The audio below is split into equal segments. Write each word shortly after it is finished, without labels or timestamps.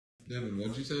Devin,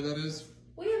 what'd you say that is?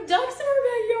 We have ducks in our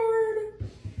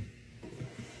backyard.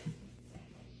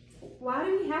 Why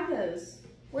do we have those?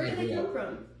 Where did they come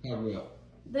from? Talk about.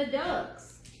 The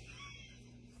ducks.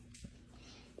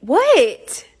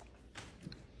 What?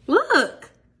 Look.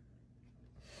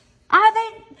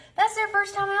 That's their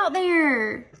first time out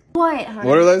there. What, honey?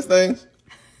 What are those things?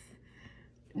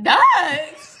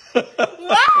 Ducks? What?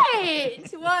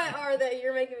 What are they?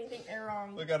 You're making me think they're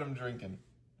wrong. Look at them drinking.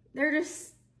 They're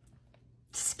just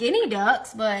skinny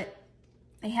ducks, but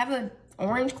they have an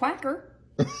orange quacker.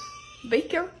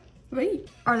 Beaker. Wait.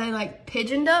 Are they like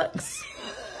pigeon ducks?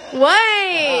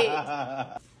 Wait.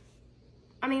 I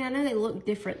mean, I know they look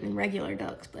different than regular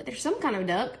ducks, but they're some kind of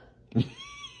duck.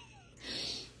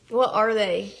 What are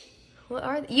they? What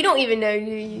are they? You don't even know, do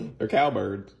you? They're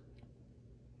cowbirds.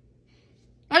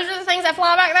 Those are the things that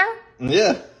fly back there?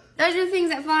 Yeah. Those are the things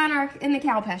that fly in the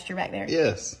cow pasture back there?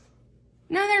 Yes.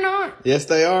 No, they're not. Yes,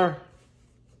 they are.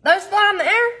 Those fly in the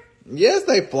air? Yes,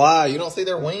 they fly. You don't see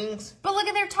their wings? But look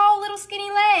at their tall little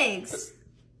skinny legs.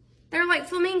 They're like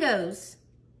flamingos.